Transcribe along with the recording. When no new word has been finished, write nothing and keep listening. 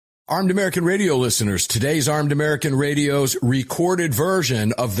Armed American Radio listeners, today's Armed American Radio's recorded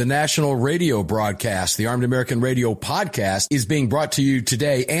version of the national radio broadcast, the Armed American Radio podcast, is being brought to you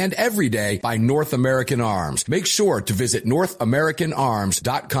today and every day by North American Arms. Make sure to visit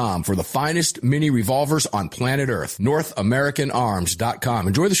NorthAmericanArms.com for the finest mini revolvers on planet Earth. NorthAmericanArms.com.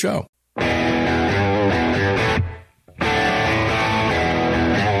 Enjoy the show.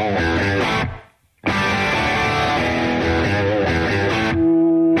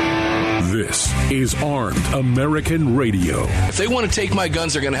 This is Armed American Radio. If they want to take my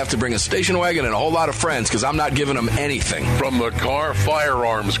guns, they're going to have to bring a station wagon and a whole lot of friends because I'm not giving them anything. From the Car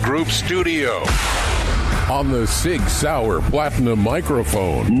Firearms Group studio. On the Sig Sauer Platinum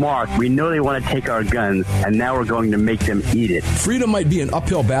microphone. Mark, we know they want to take our guns, and now we're going to make them eat it. Freedom might be an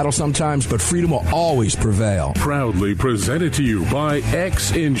uphill battle sometimes, but freedom will always prevail. Proudly presented to you by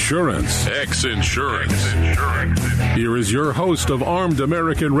X Insurance. X Insurance. Here is your host of Armed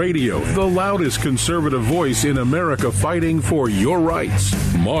American Radio, the loudest conservative voice in America fighting for your rights,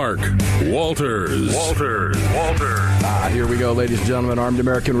 Mark Walters. Here we go, ladies and gentlemen, Armed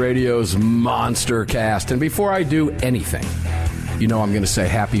American Radio's Monster Cast. And before I do anything, you know I'm going to say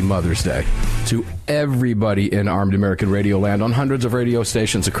Happy Mother's Day to everybody in Armed American Radio land on hundreds of radio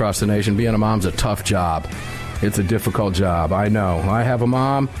stations across the nation. Being a mom's a tough job. It's a difficult job. I know. I have a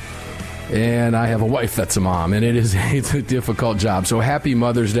mom, and I have a wife that's a mom, and it's a difficult job. So happy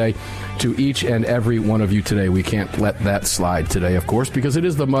Mother's Day to each and every one of you today. We can't let that slide today, of course, because it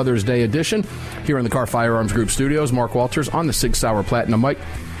is the Mother's Day edition here in the Car Firearms Group studios. Mark Walters on the Sig Sauer Platinum mic,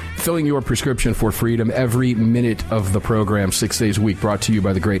 filling your prescription for freedom every minute of the program, 6 days a week, brought to you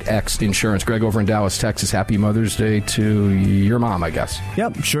by the great X Insurance. Greg over in Dallas, Texas, happy Mother's Day to your mom, I guess.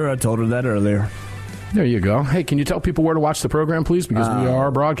 Yep, sure. I told her that earlier. There you go. Hey, can you tell people where to watch the program, please? Because we are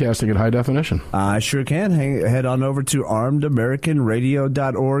broadcasting at high definition. I sure can. Head on over to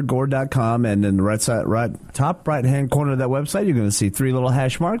armedamericanradio.org or .com, and in the top right-hand corner of that website, you're going to see three little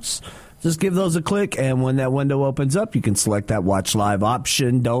hash marks. Just give those a click, and when that window opens up, you can select that Watch Live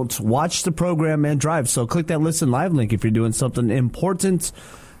option. Don't watch the program and drive, so click that Listen Live link if you're doing something important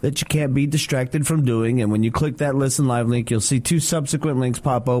that you can't be distracted from doing. And when you click that Listen Live link, you'll see two subsequent links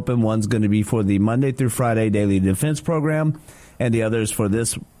pop open. One's going to be for the Monday through Friday Daily Defense Program, and the other is for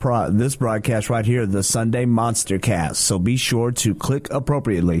this broadcast right here, the Sunday Monster Cast. So be sure to click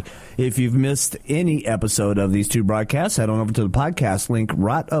appropriately. If you've missed any episode of these two broadcasts, head on over to the podcast link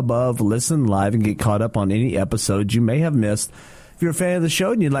right above Listen Live and get caught up on any episodes you may have missed. If you're a fan of the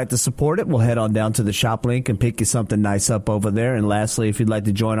show and you'd like to support it, we'll head on down to the shop link and pick you something nice up over there. And lastly, if you'd like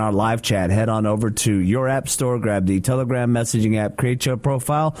to join our live chat, head on over to your app store, grab the Telegram messaging app, create your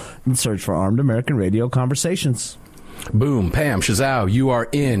profile, and search for Armed American Radio Conversations. Boom, Pam, Shazao, you are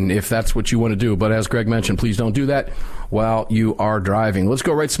in if that's what you want to do. But as Greg mentioned, please don't do that while you are driving. Let's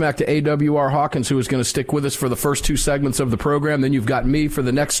go right smack to AWR Hawkins, who is going to stick with us for the first two segments of the program. Then you've got me for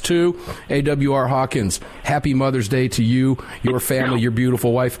the next two. AWR Hawkins, happy Mother's Day to you, your family, your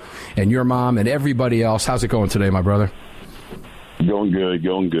beautiful wife, and your mom, and everybody else. How's it going today, my brother? Going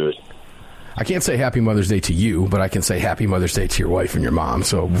good. I can't say Happy Mother's Day to you, but I can say Happy Mother's Day to your wife and your mom.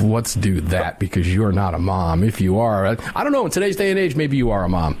 So let's do that, because you're not a mom. If you are, I don't know, in today's day and age, maybe you are a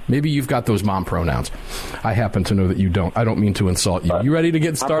mom. Maybe you've got those mom pronouns. I happen to know that you don't. I don't mean to insult you. You ready to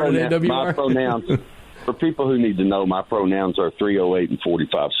get started, AWR? My pronouns, for people who need to know, my pronouns are 308 and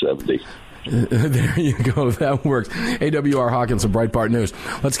 4570. There you go. That works. AWR Hawkins of Breitbart News.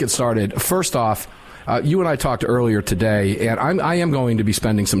 Let's get started. First off, you and I talked earlier today, and I am going to be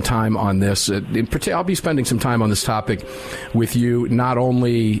spending some time on this. I'll be spending some time on this topic with you, not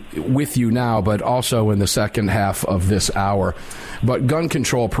only with you now, but also in the second half of this hour. But gun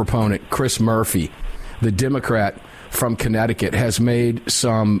control proponent Chris Murphy, the Democrat from Connecticut, has made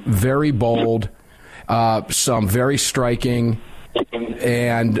some very bold, some very striking,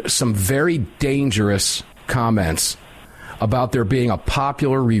 and some very dangerous comments about there being a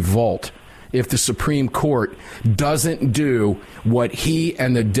popular revolt if the Supreme Court doesn't do what he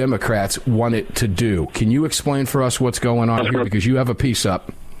and the Democrats want it to do. Can you explain for us what's going on here? Because you have a piece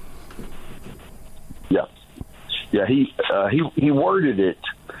up. Yeah. He worded it.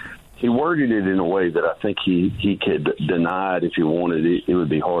 He worded it in a way that I think he could deny it if he wanted it. It would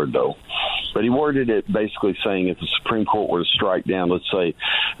be hard, though. But he worded it basically saying if the Supreme Court were to strike down, let's say,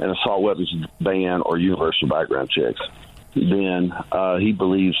 an assault weapons ban or universal background checks, then he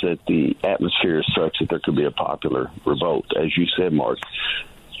believes that the atmosphere is such that there could be a popular revolt, as you said, Mark.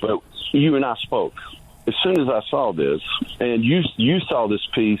 But you and I spoke. As soon as I saw this, and you saw this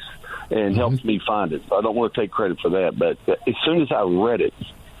piece and helped me find it, so I don't want to take credit for that, but as soon as I read it,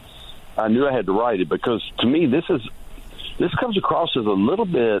 I knew I had to write it, because to me this is this comes across as a little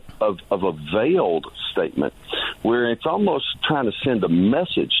bit of a veiled statement, where it's almost trying to send a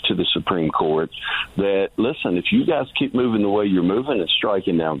message to the Supreme Court that, listen, if you guys keep moving the way you're moving and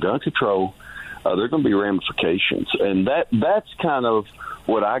striking down gun control, there are going to be ramifications. And that's kind of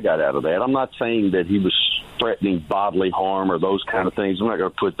what I got out of that. I'm not saying that he was threatening bodily harm or those kind of things. I'm not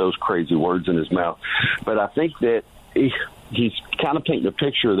going to put those crazy words in his mouth. But I think that he's kind of painting a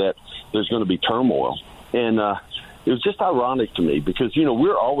picture that there's going to be turmoil. And it was just ironic to me because,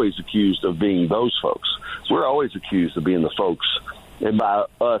 we're always accused of being those folks. We're always accused of being the folks, and by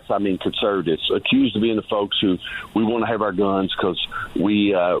us, I mean conservatives, accused of being the folks who we want to have our guns because we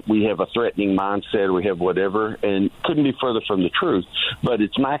have a threatening mindset or we have whatever, and couldn't be further from the truth. But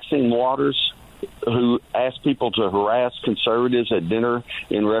it's Maxine Waters who asked people to harass conservatives at dinner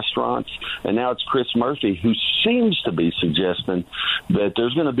in restaurants, and now it's Chris Murphy who seems to be suggesting that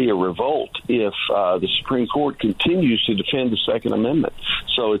there's going to be a revolt if the Supreme Court continues to defend the Second Amendment.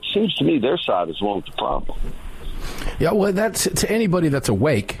 So it seems to me their side is one with the problem. Yeah, well, that's to anybody that's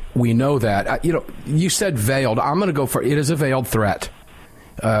awake. We know that. You said veiled. I'm going to go for it is a veiled threat.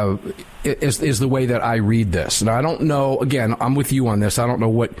 Is the way that I read this. Now, I don't know. Again, I'm with you on this. I don't know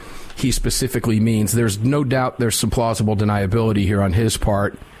what he specifically means. There's no doubt there's some plausible deniability here on his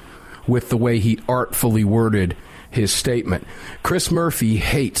part with the way he artfully worded his statement. Chris Murphy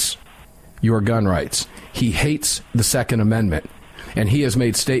hates your gun rights. He hates the Second Amendment, and he has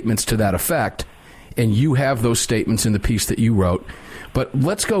made statements to that effect. And you have those statements in the piece that you wrote. But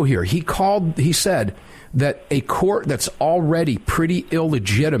let's go here. He said that a court that's already pretty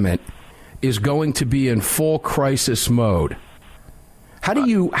illegitimate is going to be in full crisis mode. How do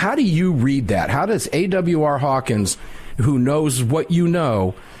you read that? How does AWR Hawkins, who knows what you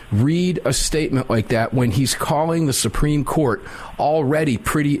know, read a statement like that when he's calling the Supreme Court already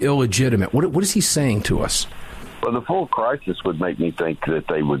pretty illegitimate? What is he saying to us? Well, the full crisis would make me think that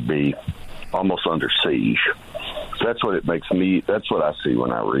they would be almost under siege. That's what it makes me. That's what I see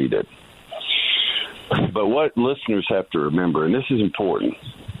when I read it. But what listeners have to remember, and this is important,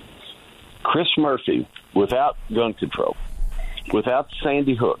 Chris Murphy, without gun control, without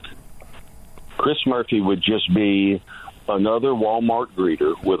Sandy Hook, Chris Murphy would just be another Walmart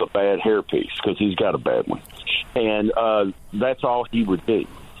greeter with a bad hairpiece because he's got a bad one. And that's all he would be.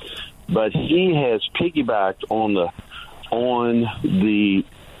 But he has piggybacked on the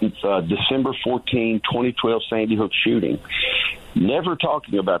December 14, 2012 Sandy Hook shooting, never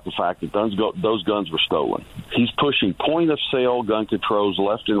talking about the fact that those guns were stolen. He's pushing point-of-sale gun controls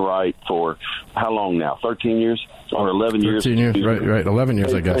left and right for how long now? 13 years or 11 years? 13 years, right, 11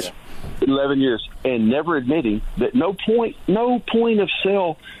 years, I guess. 11 years, and never admitting that no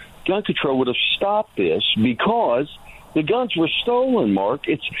point-of-sale gun control would have stopped this because the guns were stolen, Mark.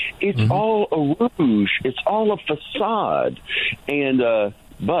 It's all a rouge. It's all a facade. And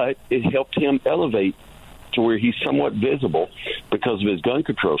but it helped him elevate to where he's somewhat visible because of his gun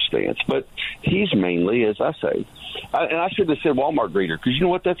control stance. But he's mainly, as I say, and I should have said Walmart greeter, because you know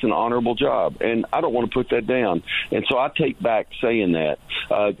what? That's an honorable job, and I don't want to put that down. And so I take back saying that.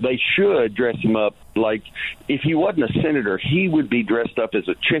 They should dress him up like if he wasn't a senator, he would be dressed up as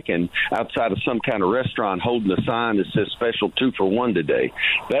a chicken outside of some kind of restaurant holding a sign that says special 2 for $1 today.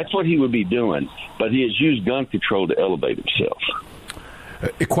 That's what he would be doing, but he has used gun control to elevate himself.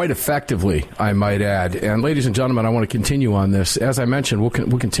 Quite effectively, I might add. And ladies and gentlemen, I want to continue on this. As I mentioned, we'll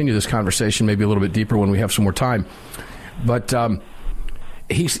continue this conversation maybe a little bit deeper when we have some more time. But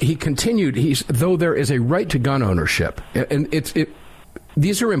he continued, though there is a right to gun ownership, and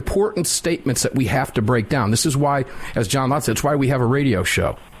these are important statements that we have to break down. This is why, as John Lott said, it's why we have a radio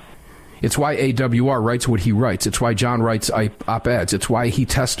show. It's why AWR writes what he writes. It's why John writes op-eds. It's why he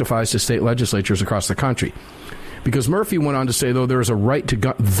testifies to state legislatures across the country. Because Murphy went on to say, though there is a right to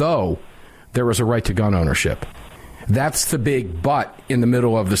gun ownership. That's the big but in the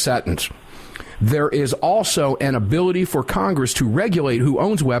middle of the sentence. There is also an ability for Congress to regulate who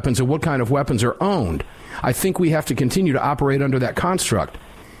owns weapons and what kind of weapons are owned. I think we have to continue to operate under that construct.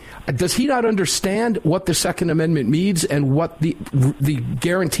 Does he not understand what the Second Amendment means and what the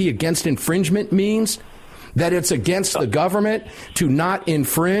guarantee against infringement means? That it's against the government to not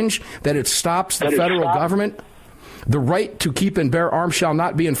infringe, that it stops the federal government? The right to keep and bear arms shall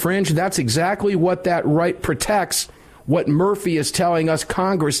not be infringed. That's exactly what that right protects, what Murphy is telling us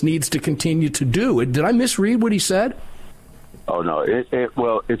Congress needs to continue to do. Did I misread what he said? Oh, no.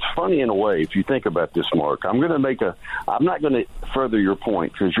 Well, it's funny in a way if you think about this, Mark. I'm not going to further your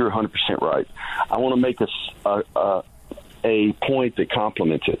point because you're 100% right. I want to make a point that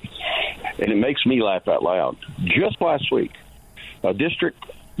complements it, and it makes me laugh out loud. Just last week, a district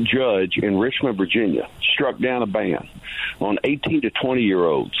judge in Richmond, Virginia, struck down a ban on 18 to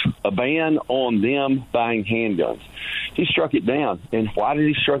 20-year-olds, a ban on them buying handguns. He struck it down. And why did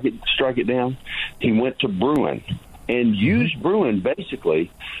he strike it down? He went to Bruin and used Bruin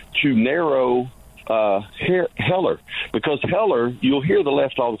basically to narrow Heller, because Heller, you'll hear the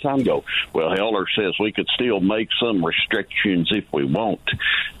left all the time go, well, Heller says we could still make some restrictions if we want.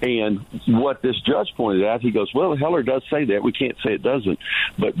 And what this judge pointed out, he goes, well, Heller does say that. We can't say it doesn't.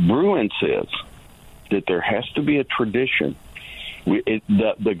 But Bruin says that there has to be a tradition.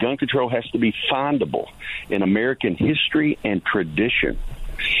 The gun control has to be findable in American history and tradition.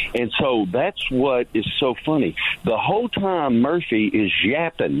 And so that's what is so funny. The whole time Murphy is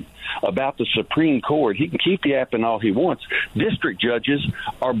yapping about the Supreme Court, he can keep yapping all he wants. District judges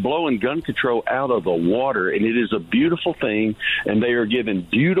are blowing gun control out of the water, and it is a beautiful thing, and they are giving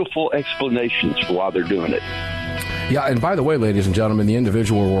beautiful explanations for why they're doing it. Yeah, and by the way, ladies and gentlemen, the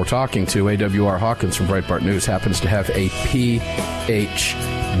individual we're talking to, AWR Hawkins from Breitbart News, happens to have a Ph.D.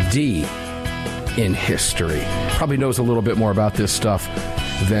 in history. Probably knows a little bit more about this stuff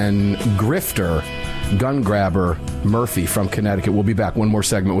than grifter, gun grabber Murphy from Connecticut. We'll be back. One more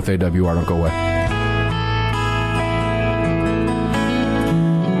segment with AWR. Don't go away.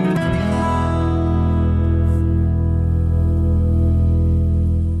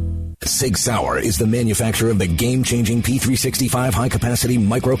 Sig Sauer is the manufacturer of the game-changing P365 high-capacity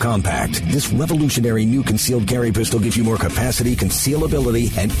micro-compact. This revolutionary new concealed carry pistol gives you more capacity,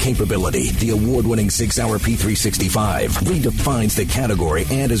 concealability, and capability. The award-winning Sig Sauer P365 redefines the category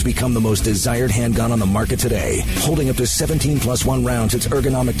and has become the most desired handgun on the market today. Holding up to 17+1 rounds, its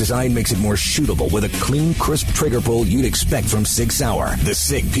ergonomic design makes it more shootable with a clean, crisp trigger pull you'd expect from Sig Sauer. The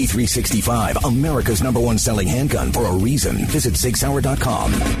Sig P365, America's #1 selling handgun for a reason. Visit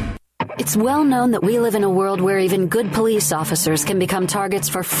SigSauer.com. It's well known that we live in a world where even good police officers can become targets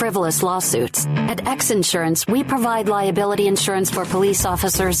for frivolous lawsuits. At X Insurance, we provide liability insurance for police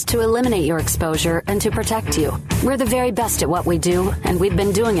officers to eliminate your exposure and to protect you. We're the very best at what we do, and we've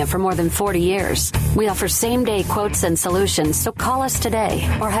been doing it for more than 40 years. We offer same-day quotes and solutions, so call us today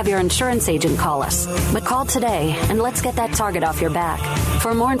or have your insurance agent call us. But call today, and let's get that target off your back.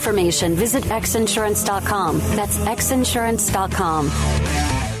 For more information, visit xinsurance.com. That's xinsurance.com.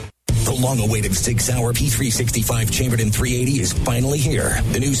 The long-awaited Sig Sauer P365 chambered in .380 is finally here.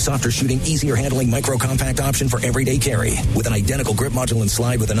 The new softer-shooting, easier-handling micro-compact option for everyday carry. With an identical grip module and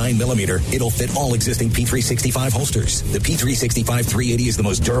slide with a 9mm, it'll fit all existing P365 holsters. The P365 .380 is the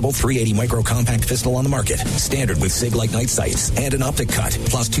most durable .380 micro-compact pistol on the market. Standard with SIG-like night sights and an optic cut,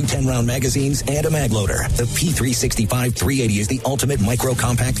 plus 2 10-round magazines and a mag loader. The P365 .380 is the ultimate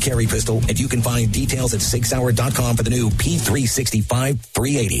micro-compact carry pistol, and you can find details at SigSauer.com for the new P365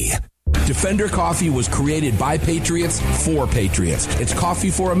 .380. Defender Coffee was created by Patriots for Patriots. It's coffee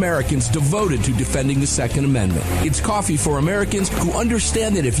for Americans devoted to defending the Second Amendment. It's coffee for Americans who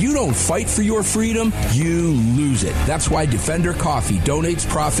understand that if you don't fight for your freedom, you lose it. That's why Defender Coffee donates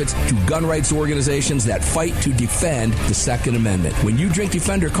profits to gun rights organizations that fight to defend the Second Amendment. When you drink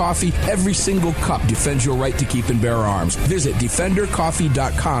Defender Coffee, every single cup defends your right to keep and bear arms. Visit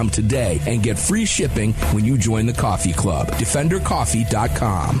DefenderCoffee.com today and get free shipping when you join the coffee club.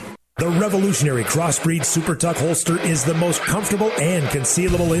 DefenderCoffee.com. The revolutionary Crossbreed Super Tuck holster is the most comfortable and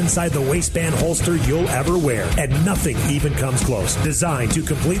concealable inside the waistband holster you'll ever wear, and nothing even comes close. Designed to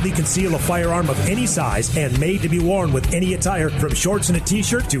completely conceal a firearm of any size and made to be worn with any attire, from shorts and a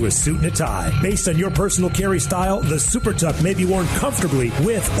t-shirt to a suit and a tie. Based on your personal carry style, the Super Tuck may be worn comfortably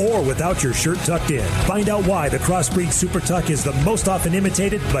with or without your shirt tucked in. Find out why the Crossbreed Super Tuck is the most often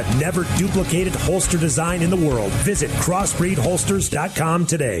imitated but never duplicated holster design in the world. Visit crossbreedholsters.com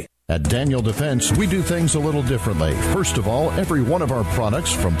today. At Daniel Defense, we do things a little differently. First of all, every one of our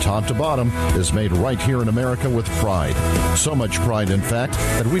products, from top to bottom, is made right here in America with pride. So much pride, in fact,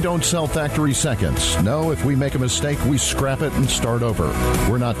 that we don't sell factory seconds. No, if we make a mistake, we scrap it and start over.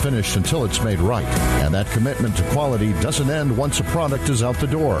 We're not finished until it's made right. And that commitment to quality doesn't end once a product is out the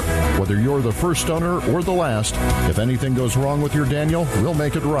door. Whether you're the first owner or the last, if anything goes wrong with your Daniel, we'll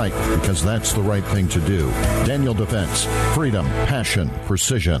make it right, because that's the right thing to do. Daniel Defense. Freedom, passion,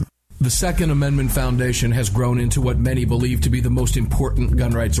 precision. The Second Amendment Foundation has grown into what many believe to be the most important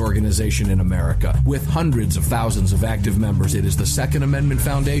gun rights organization in America. With hundreds of thousands of active members, it is the Second Amendment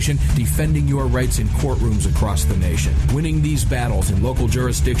Foundation defending your rights in courtrooms across the nation. Winning these battles in local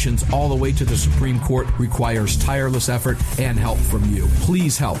jurisdictions all the way to the Supreme Court requires tireless effort and help from you.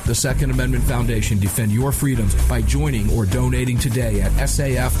 Please help the Second Amendment Foundation defend your freedoms by joining or donating today at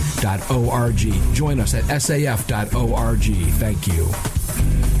saf.org. Join us at saf.org. Thank you.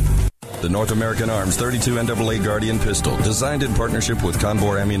 The North American Arms 32 NAA Guardian pistol, designed in partnership with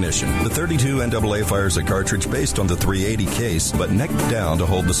Conbor Ammunition. The 32 NAA fires a cartridge based on the 380 case, but neck down to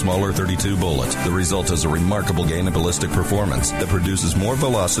hold the smaller 32 bullet. The result is a remarkable gain in ballistic performance that produces more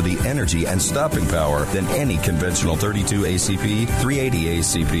velocity, energy, and stopping power than any conventional 32 ACP, 380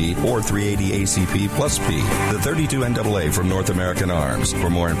 ACP, or 380 ACP plus P. The 32 NAA from North American Arms. For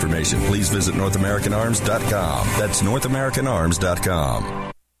more information, please visit NorthAmericanArms.com. That's NorthAmericanArms.com.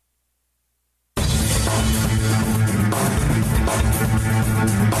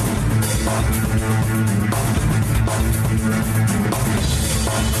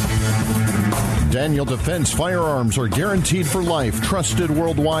 Daniel Defense firearms are guaranteed for life, trusted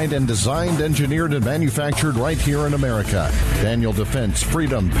worldwide, and designed, engineered, and manufactured right here in America. Daniel Defense,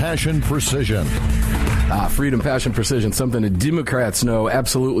 freedom, passion, precision. Freedom, passion, precision, something that Democrats know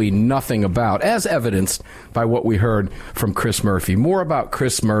absolutely nothing about, as evidenced by what we heard from Chris Murphy. More about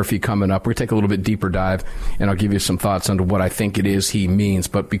Chris Murphy coming up. We'll take a little bit deeper dive, and I'll give you some thoughts on what I think it is he means.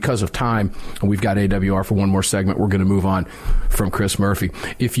 But because of time, and we've got AWR for one more segment, we're going to move on from Chris Murphy.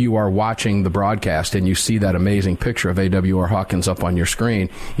 If you are watching the broadcast and you see that amazing picture of AWR Hawkins up on your screen,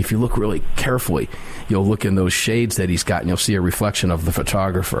 if you look really carefully, you'll look in those shades that he's got, and you'll see a reflection of the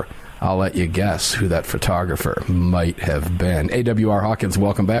photographer. I'll let you guess who that photographer might have been. AWR Hawkins,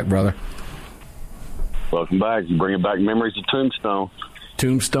 welcome back, brother. Welcome back. You're bringing back memories of Tombstone.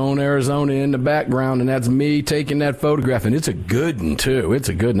 Tombstone, Arizona in the background, and that's me taking that photograph, and it's a good one, too. It's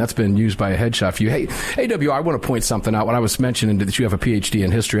a good one. That's been used by a headshot for you. Hey, AWR, I want to point something out. When I was mentioning that you have a PhD in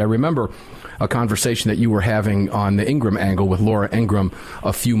history, I remember a conversation that you were having on the Ingram angle with Laura Ingram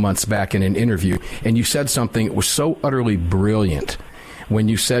a few months back in an interview, and you said something that was so utterly brilliant. When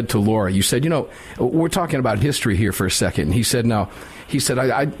you said to Laura, you said, we're talking about history here for a second. And he said,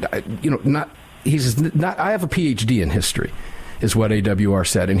 I have a PhD in history, is what AWR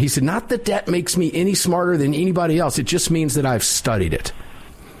said. And he said, not that makes me any smarter than anybody else. It just means that I've studied it.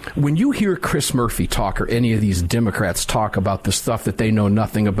 When you hear Chris Murphy talk or any of these Democrats talk about the stuff that they know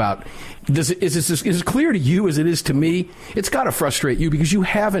nothing about, is it clear to you as it is to me? It's got to frustrate you because you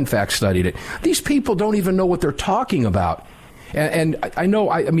have, in fact, studied it. These people don't even know what they're talking about. And I know,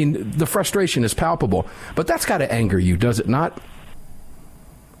 I mean, the frustration is palpable, but that's got to anger you, does it not?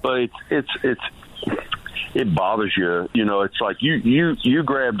 But it bothers you. It's like you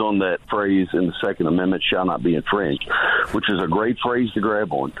grabbed on that phrase in the Second Amendment, shall not be infringed, which is a great phrase to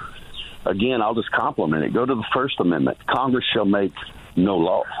grab on. Again, I'll just compliment it. Go to the First Amendment. Congress shall make no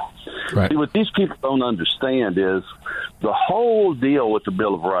law. Right. See, what these people don't understand is the whole deal with the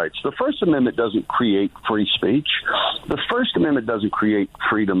Bill of Rights. The First Amendment doesn't create free speech. The First Amendment doesn't create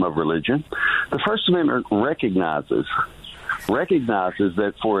freedom of religion. The First Amendment recognizes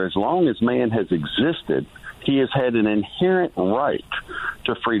that for as long as man has existed, he has had an inherent right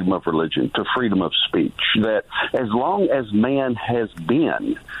to freedom of religion, to freedom of speech, that as long as man has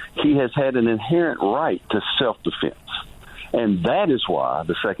been, he has had an inherent right to self-defense. And that is why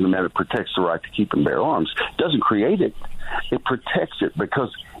the Second Amendment protects the right to keep and bear arms. It doesn't create it. It protects it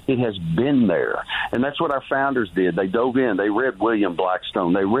because it has been there. And that's what our founders did. They dove in. They read William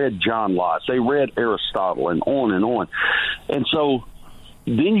Blackstone. They read John Locke. They read Aristotle and on and on. And so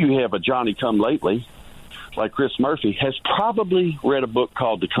then you have a Johnny-come-lately like Chris Murphy has probably read a book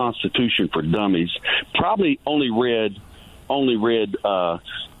called The Constitution for Dummies, probably only read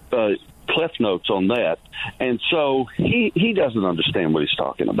Cliff Notes on that. And so he doesn't understand what he's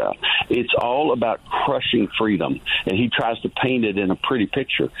talking about. It's all about crushing freedom, and he tries to paint it in a pretty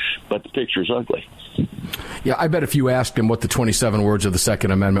picture, but the picture's ugly. Yeah, I bet if you asked him what the 27 words of the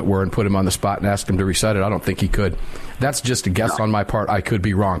Second Amendment were and put him on the spot and asked him to recite it, I don't think he could. That's just a guess on my part. I could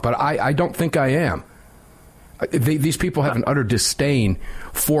be wrong, but I don't think I am. These people have an utter disdain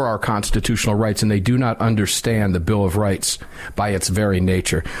for our constitutional rights, and they do not understand the Bill of Rights by its very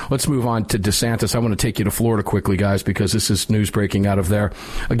nature. Let's move on to DeSantis. I want to take you to Florida quickly, guys, because this is news breaking out of there.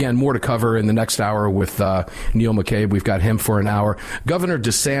 Again, more to cover in the next hour with Neil McCabe. We've got him for an hour. Governor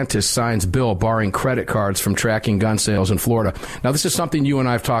DeSantis signs bill barring credit cards from tracking gun sales in Florida. Now, this is something you and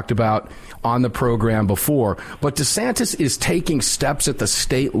I have talked about on the program before, but DeSantis is taking steps at the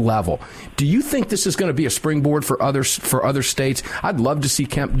state level. Do you think this is going to be a springboard for other states? I'd love to see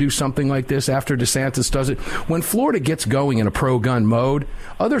Kemp do something like this after DeSantis does it. When Florida gets going in a pro-gun mode,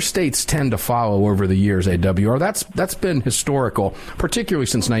 other states tend to follow over the years, AWR. That's been historical, particularly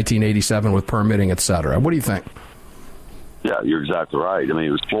since 1987 with permitting, et cetera. What do you think? Yeah, you're exactly right. I mean,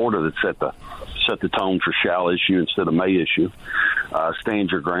 it was Florida that set the tone for shall issue instead of may issue. Stand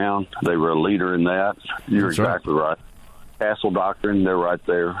your ground. They were a leader in that. You're exactly right. Castle Doctrine, they're right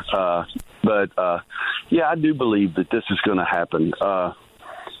there. But I do believe that this is going to happen.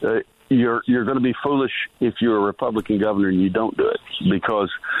 you're going to be foolish if you're a Republican governor and you don't do it, because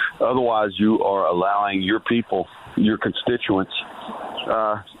otherwise you are allowing your people, your constituents,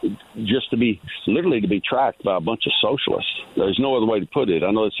 just to be tracked by a bunch of socialists. There's no other way to put it.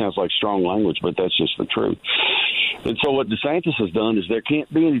 I know it sounds like strong language, but that's just the truth. And so what DeSantis has done is there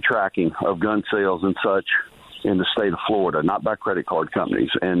can't be any tracking of gun sales and such in the state of Florida, not by credit card companies.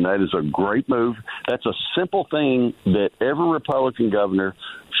 And that is a great move. That's a simple thing that every Republican governor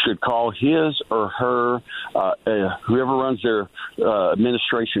should call his or her, whoever runs their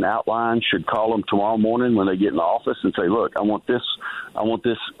administration outline should call them tomorrow morning when they get in the office and say, look, I want this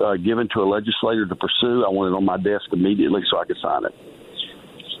given to a legislator to pursue. I want it on my desk immediately so I can sign it.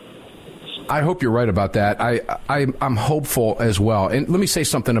 I hope you're right about that. I'm hopeful as well. And let me say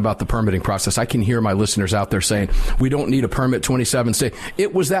something about the permitting process. I can hear my listeners out there saying, we don't need a permit 27 states.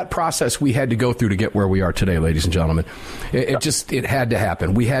 It was that process we had to go through to get where we are today, ladies and gentlemen. It had to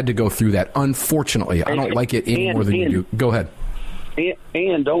happen. We had to go through that. Unfortunately, I don't like it any more than you do. Go ahead.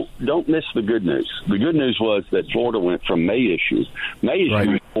 And don't miss the good news. The good news was that Florida went from may issue. May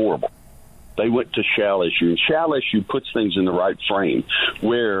issue is horrible. They went to shall issue. And shall issue puts things in the right frame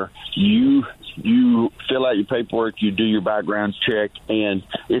where you fill out your paperwork, you do your background check, and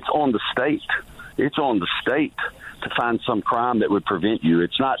it's on the state. It's on the state to find some crime that would prevent you.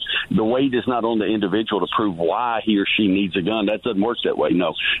 It's not, the weight is not on the individual to prove why he or she needs a gun. That doesn't work that way.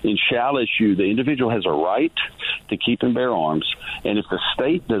 No. In shall issue, the individual has a right to keep and bear arms. And if the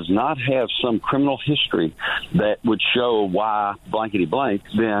state does not have some criminal history that would show why blankety blank,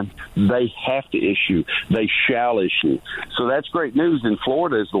 then they have to issue. They shall issue. So that's great news. And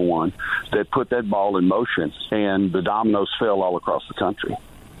Florida is the one that put that ball in motion, and the dominoes fell all across the country.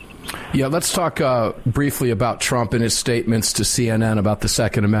 Yeah, let's talk briefly about Trump and his statements to CNN about the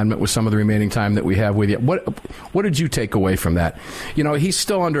Second Amendment with some of the remaining time that we have with you. What did you take away from that? You know, he's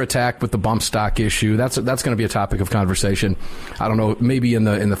still under attack with the bump stock issue. That's going to be a topic of conversation. I don't know, maybe in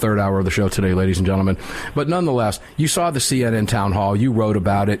the third hour of the show today, ladies and gentlemen. But nonetheless, you saw the CNN town hall. You wrote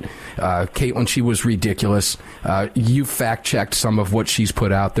about it. Caitlin, she was ridiculous. You fact-checked some of what she's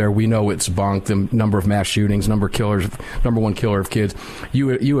put out there. We know it's bunk, the number of mass shootings, number one killer of kids. You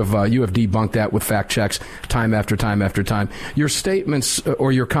have debunked that with fact checks time after time after time. Your statements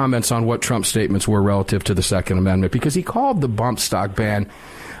or your comments on what Trump's statements were relative to the Second Amendment, because he called the bump stock ban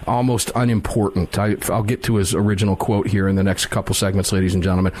almost unimportant. I'll get to his original quote here in the next couple segments, ladies and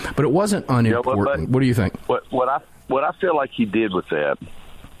gentlemen. But it wasn't unimportant. What do you think? What I feel like he did with that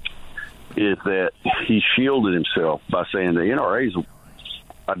is that he shielded himself by saying the NRA's.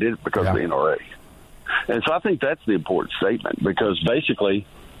 I did it because of the NRA. And so I think that's the important statement, because basically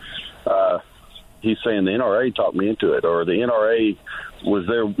he's saying the NRA talked me into it, or the NRA was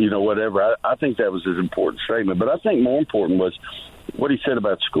there, whatever. I think that was his important statement. But I think more important was what he said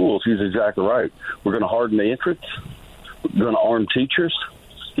about schools. He's exactly right. We're going to harden the entrance. We're going to arm teachers.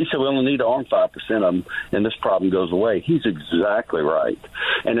 He said we only need to arm 5% of them, and this problem goes away. He's exactly right.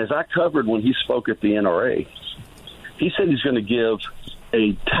 And as I covered when he spoke at the NRA, he said he's going to give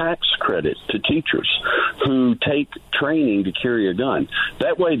a tax credit to teachers who take training to carry a gun.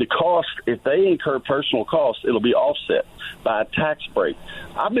 That way the cost, if they incur personal costs, it'll be offset by a tax break.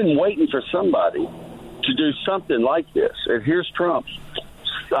 I've been waiting for somebody to do something like this. And here's Trump.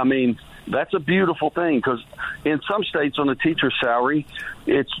 I mean, that's a beautiful thing, because in some states on a teacher's salary,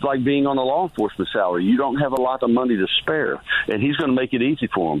 it's like being on a law enforcement salary. You don't have a lot of money to spare, and he's going to make it easy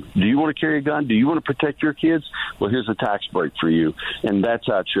for them. Do you want to carry a gun? Do you want to protect your kids? Well, here's a tax break for you, and that's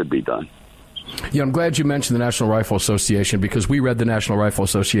how it should be done. Yeah, I'm glad you mentioned the National Rifle Association, because we read the National Rifle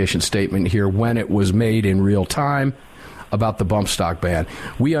Association statement here when it was made in real time about the bump stock ban.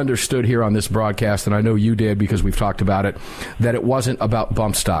 We understood here on this broadcast, and I know you did because we've talked about it, that it wasn't about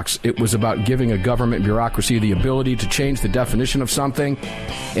bump stocks. It was about giving a government bureaucracy the ability to change the definition of something,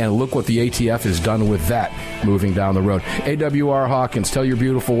 and look what the ATF has done with that moving down the road. AWR Hawkins, tell your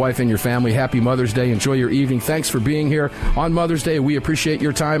beautiful wife and your family Happy Mother's Day. Enjoy your evening. Thanks for being here on Mother's Day. We appreciate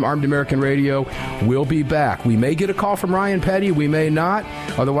your time. Armed American Radio will be back. We may get a call from Ryan Petty. We may not.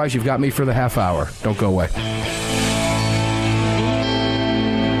 Otherwise, you've got me for the half hour. Don't go away.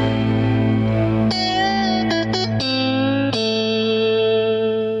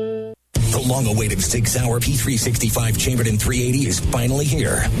 long-awaited 6-hour P365 chambered in 380 is finally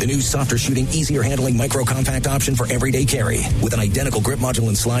here. The new softer shooting, easier handling micro-compact option for everyday carry. With an identical grip module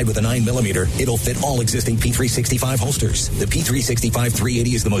and slide with a 9mm, it'll fit all existing P365 holsters. The P365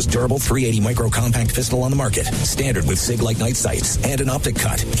 380 is the most durable 380 micro-compact pistol on the market. Standard with SIG-like night sights and an optic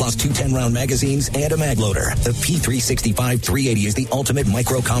cut, plus 2 10-round magazines and a mag loader. The P365 380 is the ultimate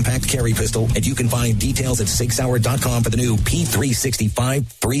micro-compact carry pistol, and you can find details at SigSauer.com for the new P365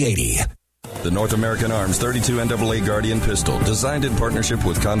 380. The North American Arms 32 NAA Guardian pistol, designed in partnership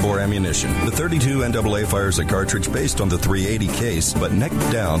with Conbor Ammunition. The 32 NAA fires a cartridge based on the 380 case, but neck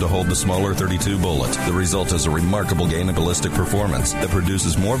down to hold the smaller 32 bullet. The result is a remarkable gain in ballistic performance that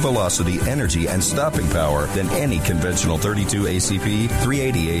produces more velocity, energy, and stopping power than any conventional 32 ACP,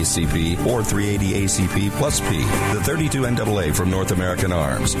 380 ACP, or 380 ACP plus P. The 32 NAA from North American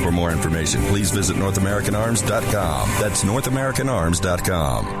Arms. For more information, please visit NorthAmericanArms.com. That's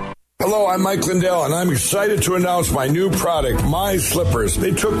NorthAmericanArms.com. Hello, I'm Mike Lindell, and I'm excited to announce my new product, My Slippers.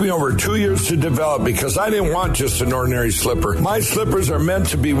 They took me over 2 years to develop because I didn't want just an ordinary slipper. My slippers are meant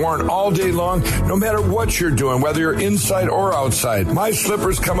to be worn all day long, no matter what you're doing, whether you're inside or outside. My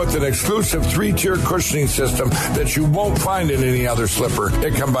slippers come with an exclusive 3-tier cushioning system that you won't find in any other slipper.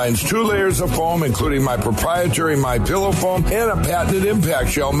 It combines 2 layers of foam, including my proprietary My Pillow foam and a patented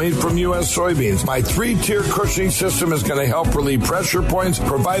impact gel made from U.S. soybeans. My 3-tier cushioning system is going to help relieve pressure points,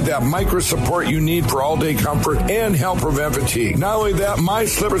 provide that micro support you need for all-day comfort, and help prevent fatigue. Not only that, my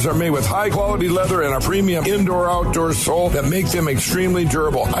slippers are made with high-quality leather and a premium indoor-outdoor sole that make them extremely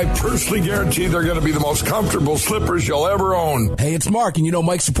durable. I personally guarantee they're going to be the most comfortable slippers you'll ever own. Hey, it's Mark, and you know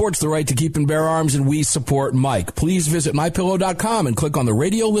Mike supports the right to keep and bear arms, and we support Mike. Please visit MyPillow.com and click on the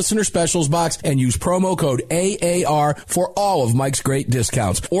radio listener specials box and use promo code AAR for all of Mike's great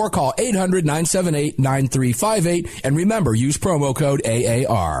discounts. Or call 800-978-9358, and remember, use promo code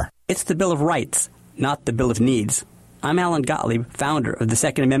AAR. It's the Bill of Rights, not the Bill of Needs. I'm Alan Gottlieb, founder of the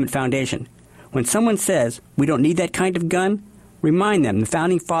Second Amendment Foundation. When someone says we don't need that kind of gun, remind them the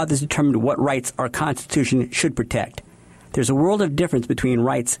Founding Fathers determined what rights our Constitution should protect. There's a world of difference between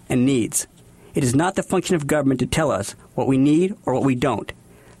rights and needs. It is not the function of government to tell us what we need or what we don't.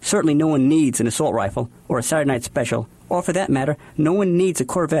 Certainly no one needs an assault rifle or a Saturday Night Special, or for that matter, no one needs a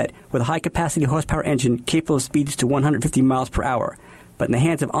Corvette with a high-capacity horsepower engine capable of speeds to 150 miles per hour. But in the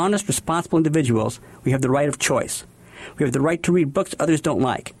hands of honest, responsible individuals, we have the right of choice. We have the right to read books others don't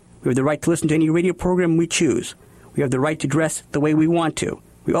like. We have the right to listen to any radio program we choose. We have the right to dress the way we want to.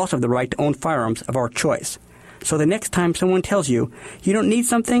 We also have the right to own firearms of our choice. So the next time someone tells you you don't need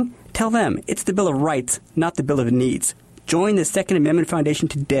something, tell them it's the Bill of Rights, not the Bill of Needs. Join the Second Amendment Foundation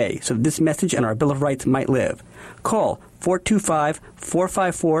today so that this message and our Bill of Rights might live. Call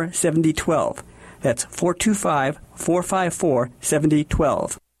 425-454-7012. That's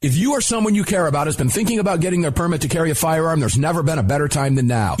 425-454-7012. If you or someone you care about has been thinking about getting their permit to carry a firearm, there's never been a better time than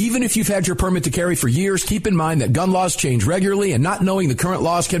now. Even if you've had your permit to carry for years, keep in mind that gun laws change regularly, and not knowing the current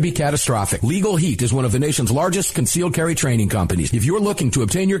laws can be catastrophic. Legal Heat is one of the nation's largest concealed carry training companies. If you're looking to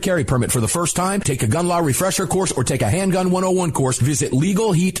obtain your carry permit for the first time, take a gun law refresher course or take a handgun 101 course, visit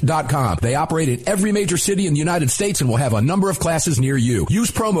LegalHeat.com. They operate in every major city in the United States and will have a number of classes near you.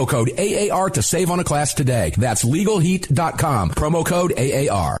 Use promo code AAR to save on a class today. That's LegalHeat.com. Promo code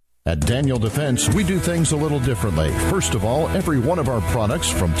AAR. At Daniel Defense, we do things a little differently. First of all, every one of our products,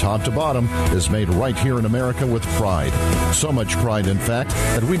 from top to bottom, is made right here in America with pride. So much pride, in fact,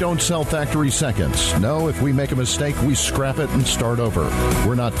 that we don't sell factory seconds. No, if we make a mistake, we scrap it and start over.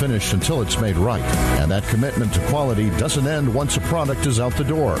 We're not finished until it's made right. And that commitment to quality doesn't end once a product is out the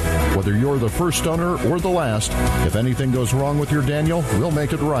door. Whether you're the first owner or the last, if anything goes wrong with your Daniel, we'll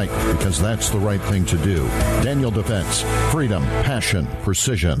make it right, because that's the right thing to do. Daniel Defense. Freedom, passion,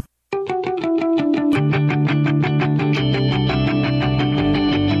 precision.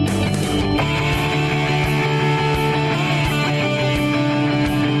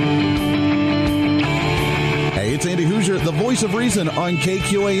 It's Andy Hoosier, the voice of reason on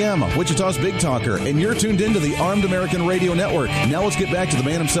KQAM, Wichita's Big Talker, and you're tuned into the Armed American Radio Network. Now let's get back to the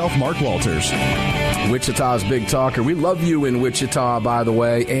man himself, Mark Walters. Wichita's Big Talker. We love you in Wichita, by the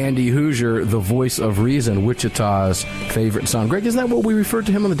way. Andy Hoosier, the voice of reason, Wichita's favorite son. Greg, isn't that what we referred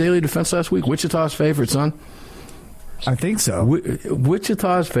to him on the Daily Defense last week? Wichita's favorite son? I think so.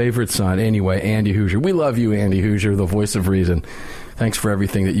 Wichita's favorite son. Anyway, Andy Hoosier. We love you, Andy Hoosier, the voice of reason. Thanks for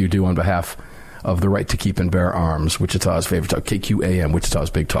everything that you do on behalf of the right to keep and bear arms. Wichita's favorite talk, KQAM,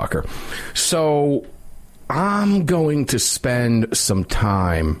 Wichita's Big Talker. So I'm going to spend some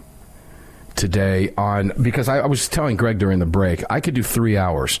time today on, because I was telling Greg during the break, I could do 3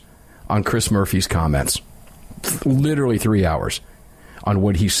 hours on Chris Murphy's comments. Literally 3 hours. on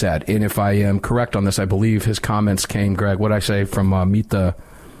what he said. And if I am correct on this, I believe his comments came, Greg, what did I say, from Meet the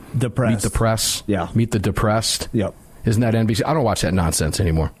Press? Yeah. Meet the Depressed? Yep. Isn't that NBC? I don't watch that nonsense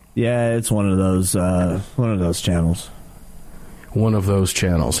anymore. Yeah, it's one of those channels. One of those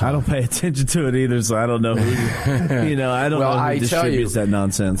channels. Huh? I don't pay attention to it either, so I don't know who, I don't know who distributes that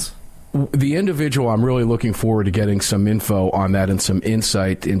nonsense. The individual I'm really looking forward to getting some info on that and some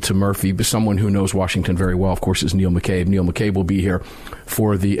insight into Murphy, someone who knows Washington very well, of course, is Neil McCabe. Neil McCabe will be here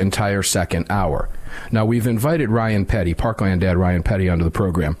for the entire second hour. Now, we've invited Ryan Petty, Parkland Dad Ryan Petty, onto the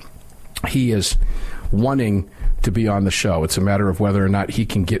program. He is wanting to be on the show. It's a matter of whether or not he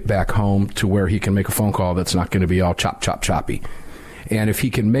can get back home to where he can make a phone call that's not going to be all choppy. And if he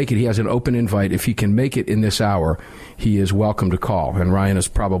can make it, he has an open invite. If he can make it in this hour, he is welcome to call. And Ryan is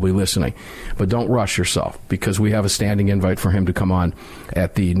probably listening. But don't rush yourself, because we have a standing invite for him to come on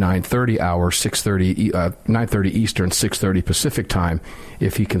at the 9:30 hour, 9:30 Eastern, 6:30 Pacific time,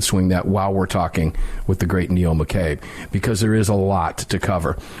 if he can swing that while we're talking with the great Neil McCabe, because there is a lot to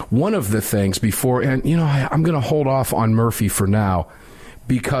cover. One of the things before, and I'm going to hold off on Murphy for now,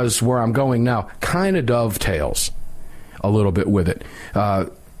 because where I'm going now kind of dovetails a little bit with it.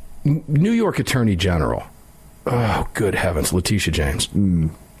 New York Attorney General, oh, good heavens, Letitia James,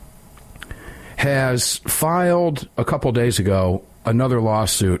 has filed a couple days ago another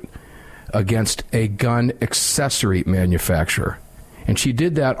lawsuit against a gun accessory manufacturer. And she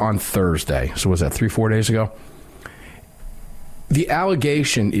did that on Thursday. So was that 3-4 days ago? The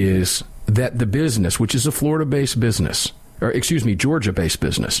allegation is that the business, which is a Florida-based business, or Georgia-based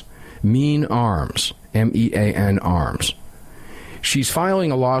business, Mean Arms, MEAN Arms. She's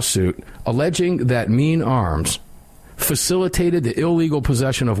filing a lawsuit alleging that Mean Arms facilitated the illegal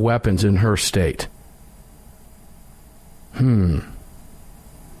possession of weapons in her state. Now,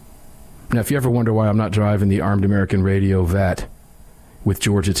 if you ever wonder why I'm not driving the Armed American Radio Vet with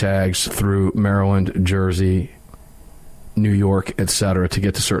Georgia tags through Maryland, Jersey, New York, etc., to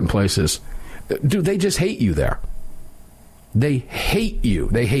get to certain places, dude, they just hate you there. They hate you.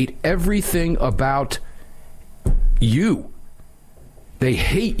 They hate everything about you. They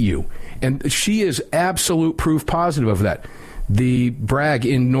hate you. And she is absolute proof positive of that. The Bragg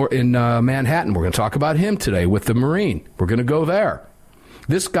in Manhattan, we're going to talk about him today with the Marine. We're going to go there.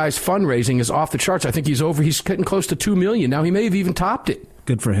 This guy's fundraising is off the charts. I think he's getting close to $2 million. Now, he may have even topped it.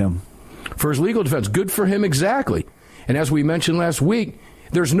 Good for him. For his legal defense. Good for him, exactly. And as we mentioned last week,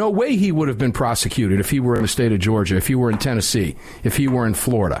 there's no way he would have been prosecuted if he were in the state of Georgia, if he were in Tennessee, if he were in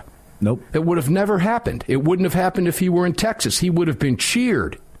Florida. Nope. It would have never happened. It wouldn't have happened if he were in Texas. He would have been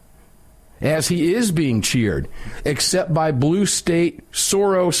cheered, as he is being cheered, except by blue state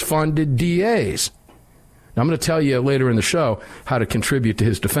Soros-funded DAs. Now, I'm going to tell you later in the show how to contribute to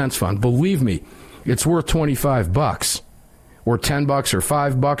his defense fund. Believe me, it's worth $25 or $10 or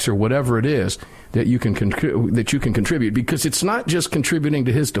 $5 or whatever it is that you can contribute, because it's not just contributing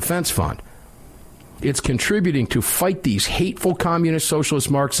to his defense fund. It's contributing to fight these hateful communist,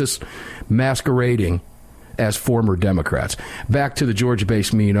 socialist, Marxists masquerading as former Democrats. Back to the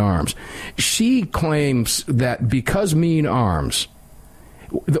Georgia-based Mean Arms. She claims that because Mean Arms,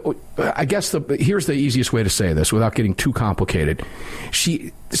 I guess here's the easiest way to say this without getting too complicated.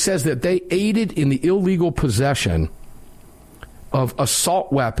 She says that they aided in the illegal possession of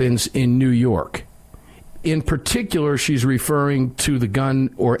assault weapons in New York. In particular, she's referring to the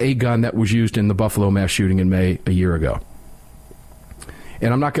gun or a gun that was used in the Buffalo mass shooting in May a year ago.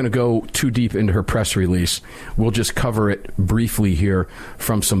 And I'm not going to go too deep into her press release. We'll just cover it briefly here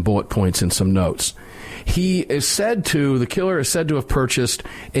from some bullet points and some notes. The killer is said to have purchased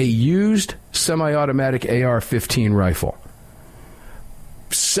a used semi-automatic AR-15 rifle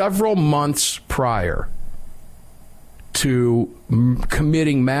several months prior to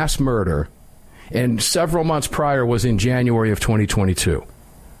committing mass murder, and several months prior was in January of 2022.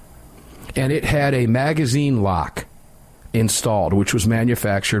 And it had a magazine lock installed, which was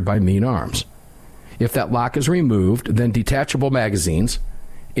manufactured by Mean Arms. If that lock is removed, then detachable magazines,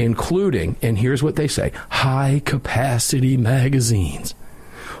 including, and here's what they say, high-capacity magazines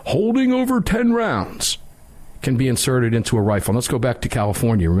holding over 10 rounds, can be inserted into a rifle. And let's go back to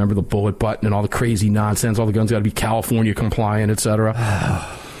California. Remember the bullet button and all the crazy nonsense? All the guns got to be California compliant, etc.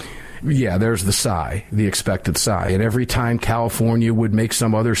 Yeah, there's the sigh, the expected sigh. And every time California would make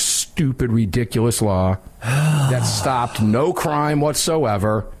some other stupid, ridiculous law that stopped no crime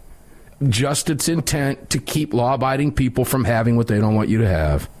whatsoever, just its intent to keep law-abiding people from having what they don't want you to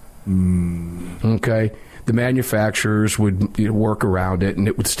have. Okay? the manufacturers would work around it, and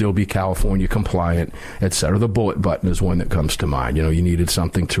it would still be California compliant, et cetera. The bullet button is one that comes to mind. You needed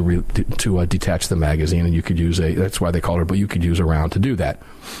something to detach the magazine, and you could use that's why they call it, but you could use a round to do that,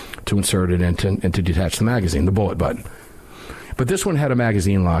 to insert it and to detach the magazine, the bullet button. But this one had a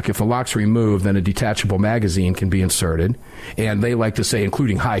magazine lock. If the lock's removed, then a detachable magazine can be inserted. And they like to say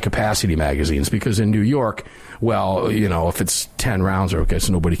including high-capacity magazines, because in New York, well, if it's 10 rounds, okay,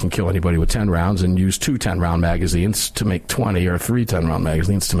 so nobody can kill anybody with 10 rounds, and use 2 10-round magazines to make 20 or 3 10-round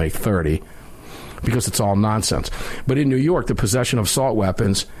magazines to make 30, because it's all nonsense. But in New York, the possession of assault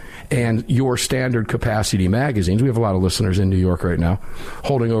weapons and your standard capacity magazines, we have a lot of listeners in New York right now,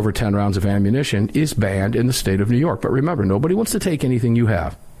 holding over 10 rounds of ammunition is banned in the state of New York. But remember, nobody wants to take anything you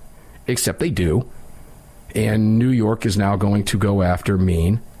have, except they do. And New York is now going to go after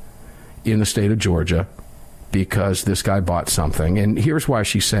Mean in the state of Georgia because this guy bought something. And here's why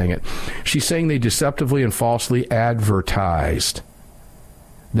she's saying it. She's saying they deceptively and falsely advertised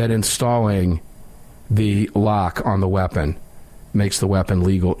that installing the lock on the weapon makes the weapon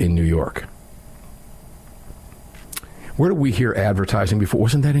legal in New York. Where did we hear advertising before?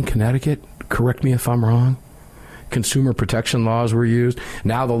 Wasn't that in Connecticut? Correct me if I'm wrong. Consumer protection laws were used.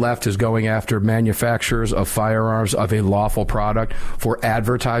 Now the left is going after manufacturers of firearms of a lawful product for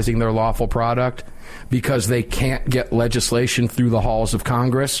advertising their lawful product because they can't get legislation through the halls of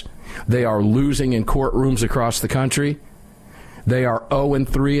Congress. They are losing in courtrooms across the country. They are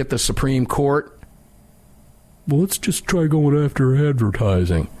 0-3 at the Supreme Court. Well, let's just try going after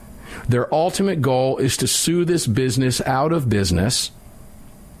advertising. Their ultimate goal is to sue this business out of business,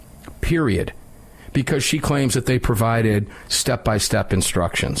 period, because she claims that they provided step-by-step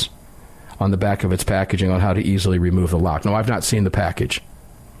instructions on the back of its packaging on how to easily remove the lock. No, I've not seen the package,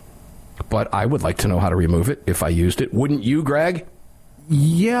 but I would like to know how to remove it if I used it. Wouldn't you, Greg?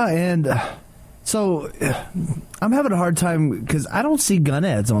 Yeah, and so I'm having a hard time because I don't see gun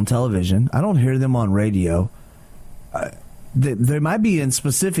ads on television. I don't hear them on radio. They might be in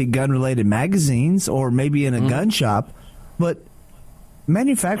specific gun-related magazines or maybe in a gun shop, but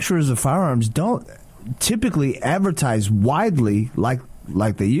manufacturers of firearms don't typically advertise widely like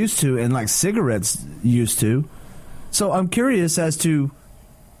they used to and like cigarettes used to. So I'm curious as to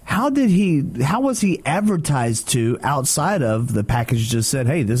how was he advertised to outside of the package just said,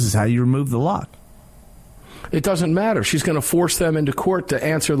 hey, this is how you remove the lock? It doesn't matter. She's going to force them into court to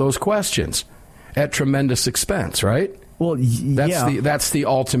answer those questions at tremendous expense, right? Well, that's the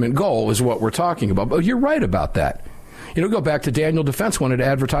ultimate goal is what we're talking about. But you're right about that. Go back to Daniel Defense wanted to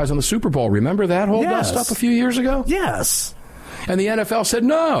advertise on the Super Bowl. Remember that whole dust up a few years ago? Yes. And the NFL said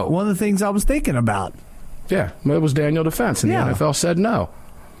no. One of the things I was thinking about. Yeah, it was Daniel Defense, and the NFL said no.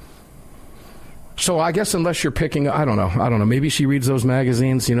 So I guess unless you're picking, I don't know. Maybe she reads those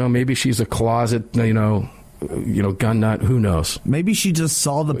magazines. Maybe she's a closet, gun nut. Who knows? Maybe she just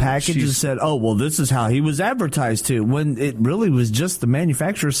saw the package and said, oh, well, this is how he was advertised to, when it really was just the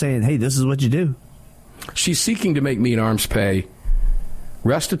manufacturer saying, hey, this is what you do. She's seeking to make Mean Arms pay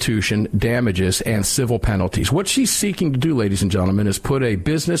restitution, damages, and civil penalties. What she's seeking to do, ladies and gentlemen, is put a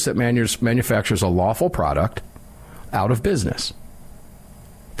business that manufactures a lawful product out of business.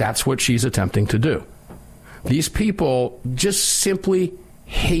 That's what she's attempting to do. These people just simply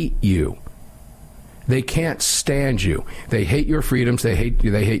hate you. They can't stand you. They hate your freedoms. They hate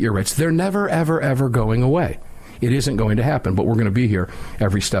your rights. They're never, ever, ever going away. It isn't going to happen, but we're going to be here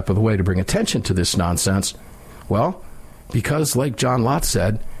every step of the way to bring attention to this nonsense. Well, because like John Lott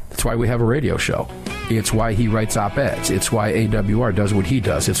said, that's why we have a radio show. It's why he writes op-eds. It's why AWR does what he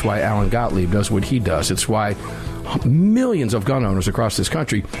does. It's why Alan Gottlieb does what he does. It's why millions of gun owners across this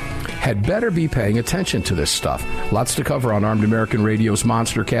country had better be paying attention to this stuff. Lots to cover on Armed American Radio's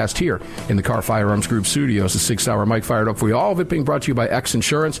Monster Cast here in the Car Firearms Group studios. The 6-hour mic fired up for you. All of it being brought to you by X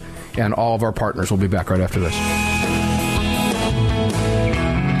Insurance and all of our partners. We'll be back right after this.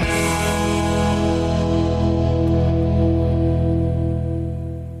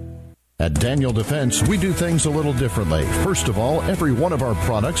 At Daniel Defense, we do things a little differently. First of all, every one of our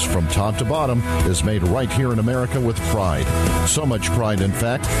products, from top to bottom, is made right here in America with pride. So much pride, in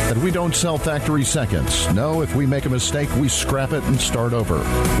fact, that we don't sell factory seconds. No, if we make a mistake, we scrap it and start over.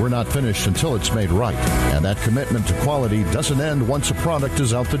 We're not finished until it's made right. And that commitment to quality doesn't end once a product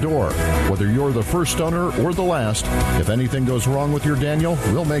is out the door. Whether you're the first owner or the last, if anything goes wrong with your Daniel,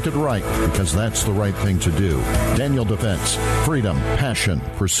 we'll make it right, because that's the right thing to do. Daniel Defense. Freedom, passion,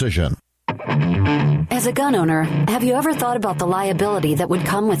 precision. As a gun owner, have you ever thought about the liability that would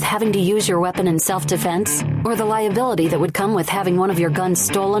come with having to use your weapon in self-defense? Or the liability that would come with having one of your guns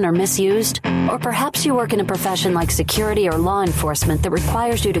stolen or misused? Or perhaps you work in a profession like security or law enforcement that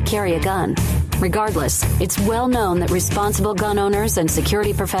requires you to carry a gun. Regardless, it's well known that responsible gun owners and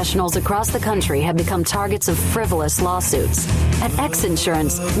security professionals across the country have become targets of frivolous lawsuits. At X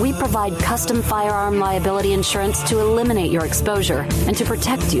Insurance, we provide custom firearm liability insurance to eliminate your exposure and to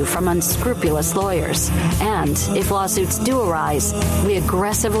protect you from unscrupulous lawyers. And if lawsuits do arise, we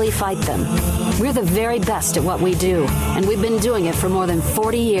aggressively fight them. We're the very best at what we do, and we've been doing it for more than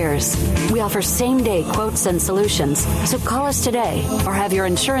 40 years. We offer same-day quotes and solutions, so call us today or have your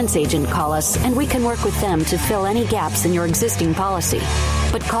insurance agent call us, and we can work with them to fill any gaps in your existing policy.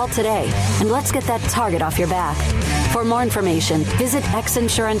 But call today, and let's get that target off your back. For more information, visit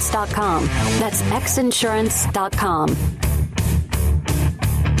xinsurance.com. That's xinsurance.com.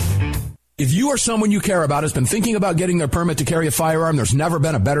 If you or someone you care about has been thinking about getting their permit to carry a firearm, there's never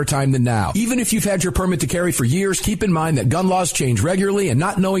been a better time than now. Even if you've had your permit to carry for years, keep in mind that gun laws change regularly, and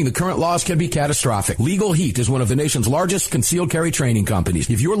not knowing the current laws can be catastrophic. Legal Heat is one of the nation's largest concealed carry training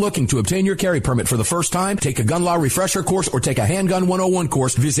companies. If you're looking to obtain your carry permit for the first time, take a gun law refresher course or take a handgun 101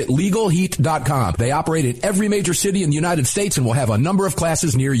 course, visit LegalHeat.com. They operate in every major city in the United States and will have a number of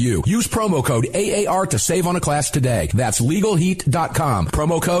classes near you. Use promo code AAR to save on a class today. That's LegalHeat.com.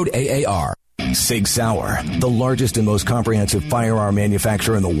 Promo code AAR. Sig Sauer, the largest and most comprehensive firearm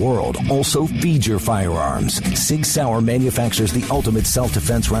manufacturer in the world, also feeds your firearms. Sig Sauer manufactures the ultimate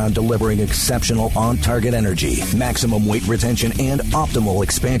self-defense round, delivering exceptional on-target energy, maximum weight retention, and optimal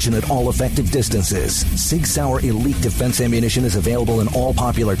expansion at all effective distances. Sig Sauer Elite Defense ammunition is available in all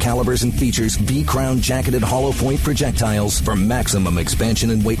popular calibers and features V-crown jacketed hollow point projectiles for maximum expansion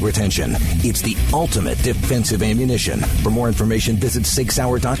and weight retention. It's the ultimate defensive ammunition. For more information, visit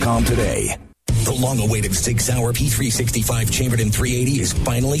SigSauer.com today. The long-awaited Sig Sauer P365 chambered in .380 is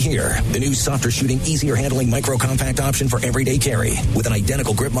finally here. The new softer shooting, easier handling micro-compact option for everyday carry. With an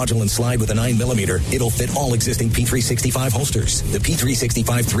identical grip module and slide with a 9mm, it'll fit all existing P365 holsters. The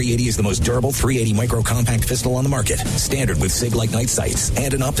P365 380 is the most durable .380 micro-compact pistol on the market. Standard with SIG-like night sights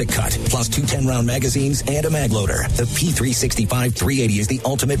and an optic cut, plus 2 10-round magazines and a mag loader. The P365 380 is the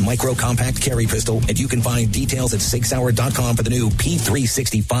ultimate micro-compact carry pistol, and you can find details at SigSauer.com for the new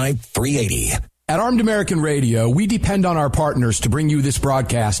P365 380. At Armed American Radio, we depend on our partners to bring you this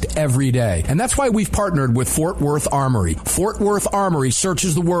broadcast every day. And that's why we've partnered with Fort Worth Armory. Fort Worth Armory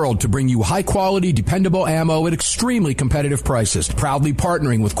searches the world to bring you high-quality, dependable ammo at extremely competitive prices. Proudly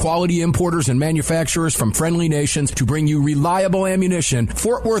partnering with quality importers and manufacturers from friendly nations to bring you reliable ammunition,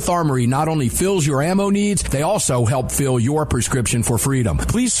 Fort Worth Armory not only fills your ammo needs, they also help fill your prescription for freedom.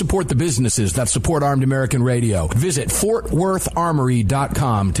 Please support the businesses that support Armed American Radio. Visit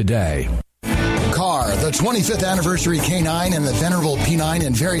FortWorthArmory.com today. Car, the 25th anniversary K9 and the venerable P9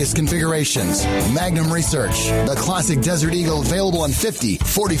 in various configurations. Magnum Research, the classic Desert Eagle available in 50,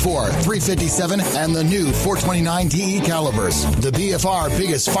 44, 357, and the new 429 DE calibers. The BFR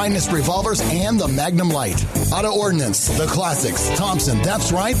biggest, finest revolvers and the Magnum Light. Auto Ordnance, the classics. Thompson,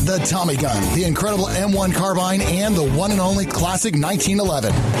 that's right, the Tommy gun, the incredible M1 carbine, and the one and only classic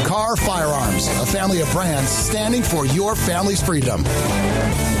 1911. Car Firearms, a family of brands standing for your family's freedom.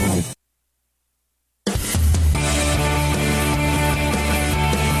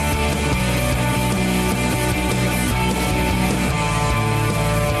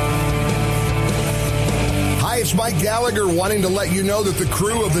 It's Mike Gallagher wanting to let you know that the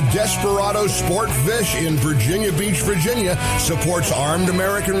crew of the Desperado Sport Fish in Virginia Beach, Virginia supports Armed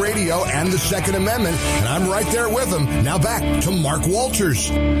American Radio and the Second Amendment, and I'm right there with them. Now back to Mark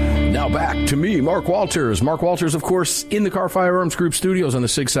Walters. Now back to me, Mark Walters. Mark Walters, of course, in the Car Firearms Group studios on the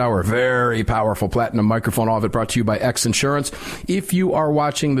Sig Sauer. Very powerful platinum microphone, all of it brought to you by X Insurance. If you are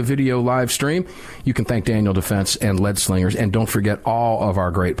watching the video live stream, you can thank Daniel Defense and Lead Slingers, and don't forget all of our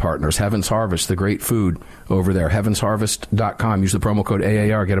great partners. Heaven's Harvest, the great food over there. HeavensHarvest.com. Use the promo code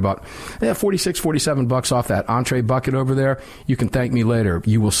AAR. Get about $47 off that entree bucket over there. You can thank me later.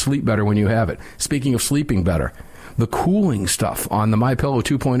 You will sleep better when you have it. Speaking of sleeping better, the cooling stuff on the MyPillow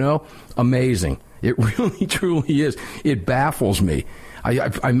 2.0, amazing. It really, truly is. It baffles me.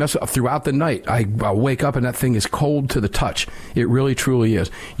 I mess up throughout the night. I'll wake up and that thing is cold to the touch. It really, truly is.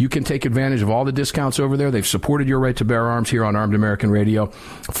 You can take advantage of all the discounts over there. They've supported your right to bear arms here on Armed American Radio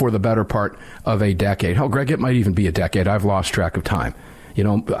for the better part of a decade. Hell, Greg, it might even be a decade. I've lost track of time. You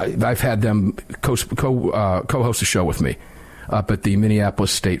know, I've had them co-host a show with me up at the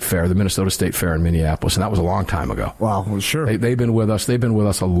Minneapolis State Fair, the Minnesota State Fair in Minneapolis, and that was a long time ago. Wow, well, sure. They've been with us. They've been with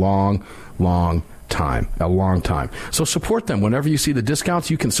us a long time. So support them. Whenever you see the discounts,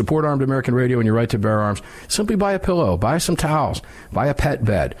 you can support Armed American Radio and your right to bear arms. Simply buy a pillow, buy some towels, buy a pet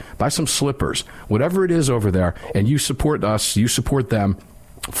bed, buy some slippers, whatever it is over there, and you support us, you support them.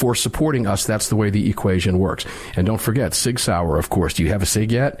 for supporting us. That's the way the equation works. And don't forget, Sig Sauer, of course. Do you have a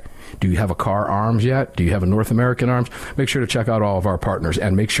Sig yet? Do you have a Car Arms yet? Do you have a North American Arms? Make sure to check out all of our partners,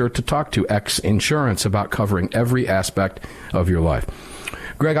 and make sure to talk to X Insurance about covering every aspect of your life.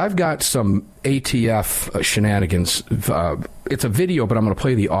 Greg, I've got some ATF shenanigans. It's a video, but I'm going to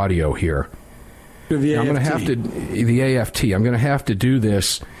play the audio here. I'm going to have to the AFT. I'm going to have to do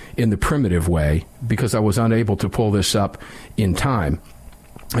this in the primitive way because I was unable to pull this up in time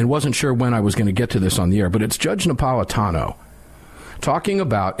and wasn't sure when I was going to get to this on the air. But it's Judge Napolitano talking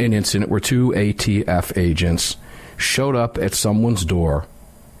about an incident where 2 ATF agents showed up at someone's door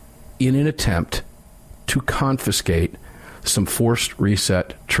in an attempt to confiscate some forced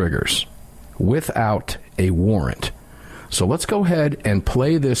reset triggers without a warrant. So let's go ahead and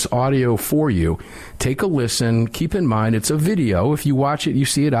play this audio for you. Take a listen. Keep in mind, it's a video. If you watch it, you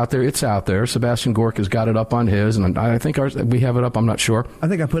see it out there. It's out there. Sebastian Gork has got it up on his, and I think we have it up. I'm not sure. I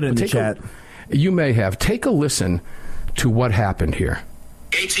think I put it in the chat. You may have. Take a listen to what happened here.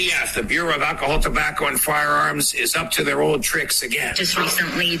 ATF, the Bureau of Alcohol, Tobacco, and Firearms, is up to their old tricks again. Just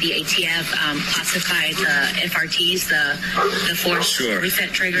recently, the ATF classified the FRTs, the force reset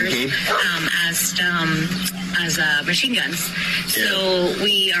triggers, as machine guns. Yeah. So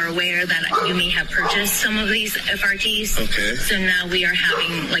we are aware that you may have purchased some of these FRTs. Okay. So now we are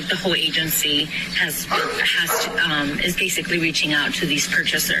having, like, the whole agency is basically reaching out to these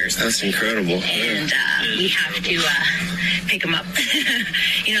purchasers. That's incredible. And we have to pick them up.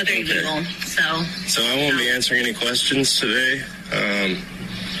 You know, they're illegal, So I won't be answering any questions today. I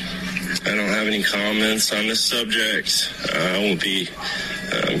don't have any comments on this subject. I won't be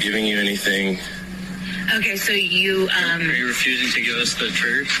giving you anything. Okay, so you... Are you refusing to give us the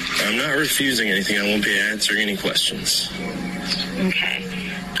triggers? I'm not refusing anything. I won't be answering any questions. Okay.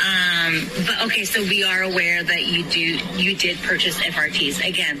 But okay, so we are aware that you did purchase FRTs.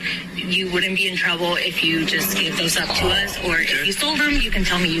 Again, you wouldn't be in trouble if you just gave those up to us, or if you sold them, you can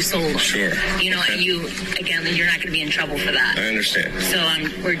tell me you sold them. Sure. You know, and you're not going to be in trouble for that. I understand. So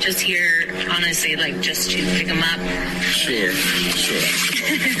we're just here, honestly, like, just to pick them up. Sure.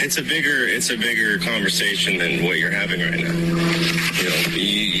 It's a bigger conversation than what you're having right now. You know,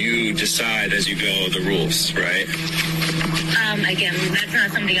 you decide as you go the rules, right? Again, that's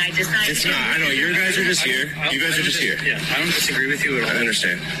not something I decide. It's not. I know. You guys are just here. You guys are just here. Yeah, I don't disagree with you at all. I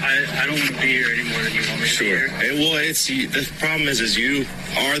understand. I don't want to be here any more than you want me to be here. The problem is you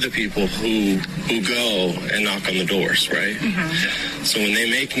are the people who go and knock on the doors, right? Mm-hmm. So when they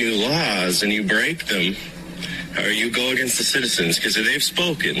make new laws and you break them, or you go against the citizens, because they've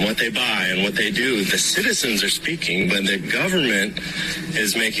spoken what they buy and what they do. The citizens are speaking, but the government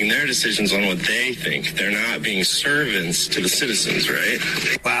is making their decisions on what they think. They're not being servants to the citizens, right?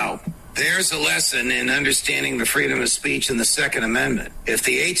 Wow. There's a lesson in understanding the freedom of speech in the Second Amendment. If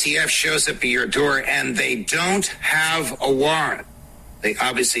the ATF shows up at your door and they don't have a warrant, they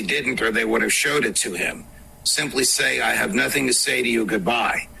obviously didn't, or they would have showed it to him. Simply say, I have nothing to say to you,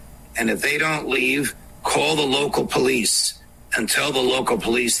 goodbye. And if they don't leave, call the local police and tell the local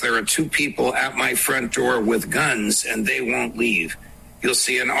police there are 2 people at my front door with guns and they won't leave. You'll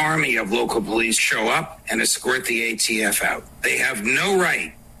see an army of local police show up and escort the ATF out. They have no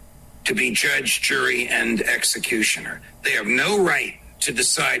right to be judge, jury, and executioner. They have no right to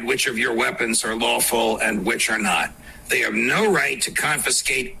decide which of your weapons are lawful and which are not. They have no right to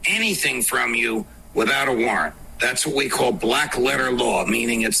confiscate anything from you without a warrant. That's what we call black letter law,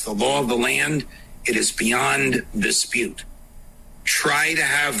 meaning it's the law of the land. It is beyond dispute. Try to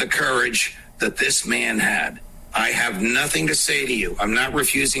have the courage that this man had. I have nothing to say to you. I'm not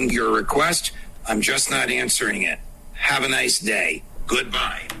refusing your request. I'm just not answering it. Have a nice day.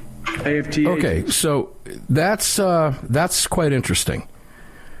 Goodbye. Okay, so that's quite interesting.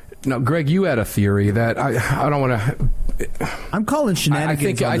 Now, Greg, you had a theory that I don't want to. I'm calling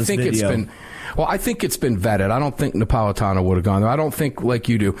shenanigans on this video. It's been. Well, I think it's been vetted. I don't think Napolitano would have gone there. I don't think like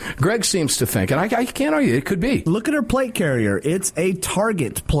you do. Greg seems to think, and I can't argue, it could be. Look at her plate carrier. It's a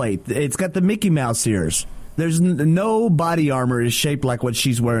Target plate. It's got the Mickey Mouse ears. There's no body armor is shaped like what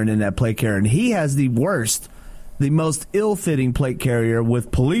she's wearing in that plate carrier. And he has the most ill-fitting plate carrier with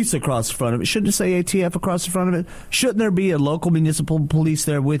police across the front of it. Shouldn't it say ATF across the front of it? Shouldn't there be a local municipal police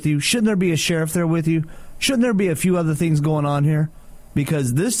there with you? Shouldn't there be a sheriff there with you? Shouldn't there be a few other things going on here?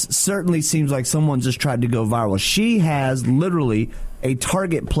 Because this certainly seems like someone just tried to go viral. She has literally a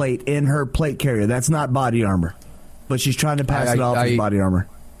Target plate in her plate carrier. That's not body armor. But she's trying to pass it off as body armor.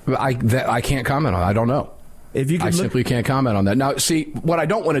 I can't comment on it. I don't know. I simply can't comment on that. Now, see, what I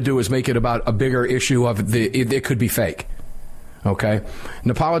don't want to do is make it about a bigger issue of it could be fake. Okay?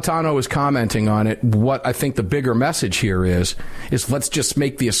 Napolitano is commenting on it. What I think the bigger message here is let's just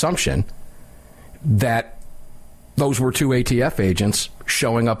make the assumption that those were 2 ATF agents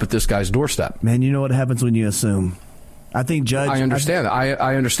showing up at this guy's doorstep. Man, you know what happens when you assume. I think Judge... I understand that.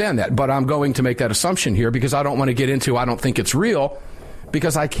 I understand that. But I'm going to make that assumption here because I don't want to get into I don't think it's real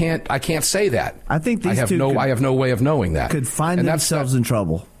because I can't say that. I think these I have no way of knowing that. Could find themselves in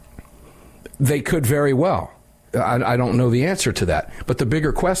trouble. They could very well. I don't know the answer to that. But the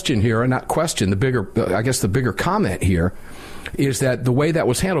bigger question here, or not question, the bigger comment here is that the way that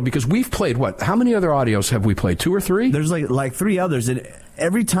was handled, because we've played, how many other audios have we played? 2 or 3? There's like 3 others. And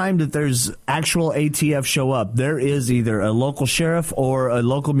every time that there's actual ATF show up, there is either a local sheriff or a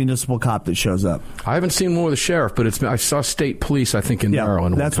local municipal cop that shows up. I haven't seen more of the sheriff, but I saw state police, I think, in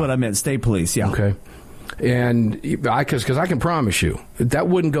Maryland. That's what I meant, state police, yeah. Okay. And because I can promise you that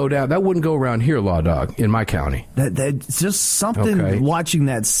wouldn't go down. That wouldn't go around here, Law Dog, in my county. That's just something. Watching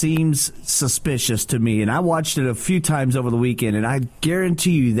that seems suspicious to me. And I watched it a few times over the weekend, and I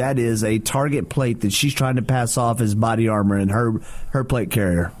guarantee you that is a target plate that she's trying to pass off as body armor in her plate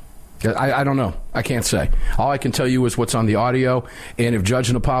carrier. I don't know. I can't say. All I can tell you is what's on the audio. And if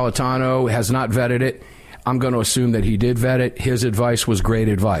Judge Napolitano has not vetted it, I'm going to assume that he did vet it. His advice was great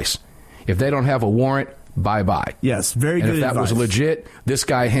advice. If they don't have a warrant, bye-bye. Yes, very good advice. And if that was legit, this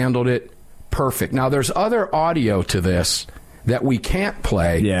guy handled it perfect. Now, there's other audio to this that we can't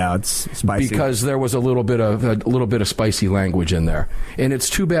play. Yeah, it's spicy. Because there was a little bit of spicy language in there. And it's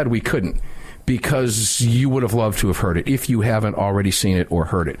too bad we couldn't, because you would have loved to have heard it if you haven't already seen it or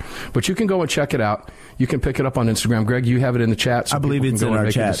heard it. But you can go and check it out. You can pick it up on Instagram. Greg, you have it in the chat, so I believe people it's can go in and our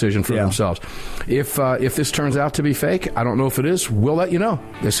make chat. a decision for themselves. If this turns out to be fake, I don't know if it is. We'll let you know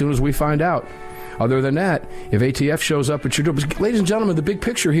as soon as we find out. Other than that, if ATF shows up at your door, ladies and gentlemen, the big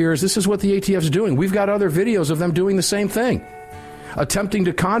picture here is this is what the ATF's doing. We've got other videos of them doing the same thing, attempting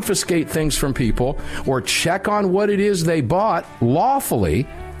to confiscate things from people or check on what it is they bought lawfully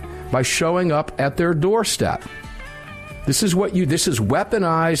by showing up at their doorstep. This is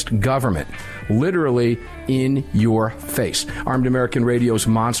weaponized government, literally in your face. Armed American Radio's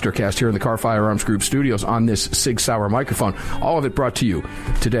Monstercast here in the Car Firearms Group studios on this Sig Sauer microphone. All of it brought to you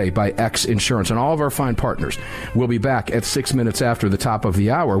today by X Insurance and all of our fine partners. We'll be back at 6 minutes after the top of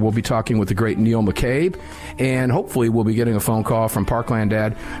the hour. We'll be talking with the great Neil McCabe, and hopefully we'll be getting a phone call from Parkland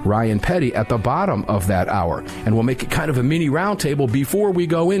Dad Ryan Petty at the bottom of that hour. And we'll make it kind of a mini roundtable before we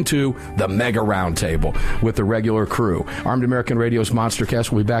go into the mega roundtable with the regular crew. Armed American Radio's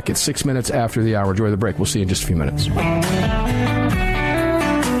Monstercast will be back at 6 minutes after the hour. Enjoy the break. We'll see you in just a few minutes.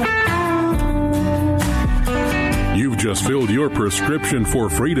 You've just filled your prescription for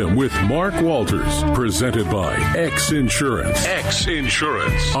freedom with Mark Walters, presented by X Insurance. X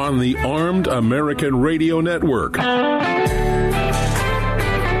Insurance on the Armed American Radio Network.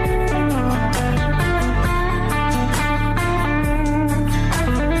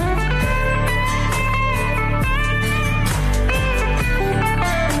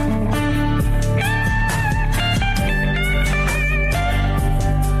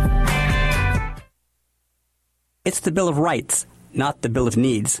 It's the Bill of Rights, not the Bill of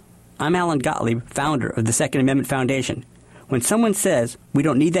Needs. I'm Alan Gottlieb, founder of the Second Amendment Foundation. When someone says we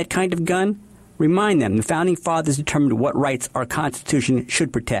don't need that kind of gun, remind them the Founding Fathers determined what rights our Constitution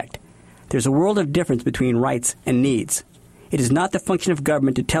should protect. There's a world of difference between rights and needs. It is not the function of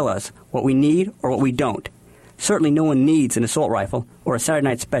government to tell us what we need or what we don't. Certainly no one needs an assault rifle or a Saturday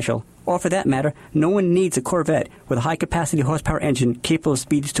night special, or for that matter, no one needs a Corvette with a high-capacity horsepower engine capable of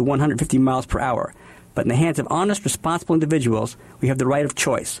speeds to 150 miles per hour. But in the hands of honest, responsible individuals, we have the right of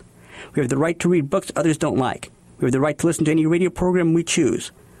choice. We have the right to read books others don't like. We have the right to listen to any radio program we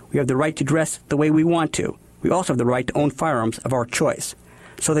choose. We have the right to dress the way we want to. We also have the right to own firearms of our choice.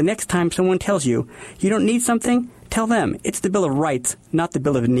 So the next time someone tells you you don't need something, tell them it's the Bill of Rights, not the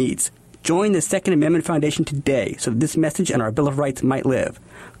Bill of Needs. Join the Second Amendment Foundation today so that this message and our Bill of Rights might live.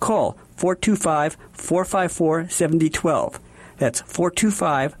 Call 425-454-7012. That's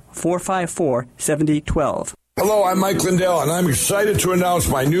 425-454-7012. Hello, I'm Mike Lindell, and I'm excited to announce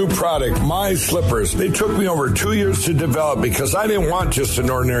my new product, My Slippers. They took me over 2 years to develop because I didn't want just an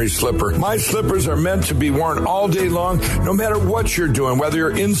ordinary slipper. My slippers are meant to be worn all day long, no matter what you're doing, whether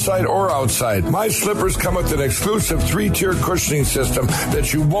you're inside or outside. My slippers come with an exclusive 3-tier cushioning system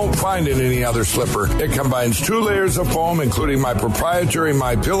that you won't find in any other slipper. It combines 2 layers of foam, including my proprietary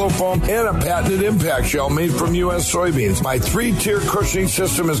My Pillow foam and a patented impact gel made from U.S. soybeans. My 3-tier cushioning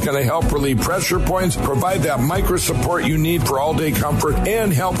system is going to help relieve pressure points, provide that micro support you need for all-day comfort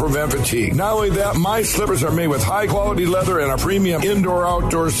and help prevent fatigue. Not only that, my slippers are made with high-quality leather and a premium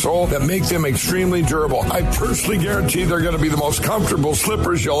indoor-outdoor sole that make them extremely durable. I personally guarantee they're going to be the most comfortable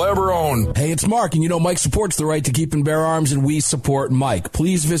slippers you'll ever own. Hey, it's Mark, and you know Mike supports the right to keep and bear arms, and we support Mike.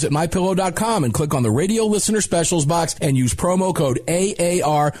 Please visit MyPillow.com and click on the radio listener specials box and use promo code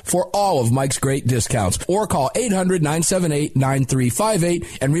AAR for all of Mike's great discounts. Or call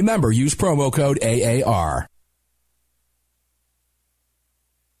 800-978-9358, and remember, use promo code AAR.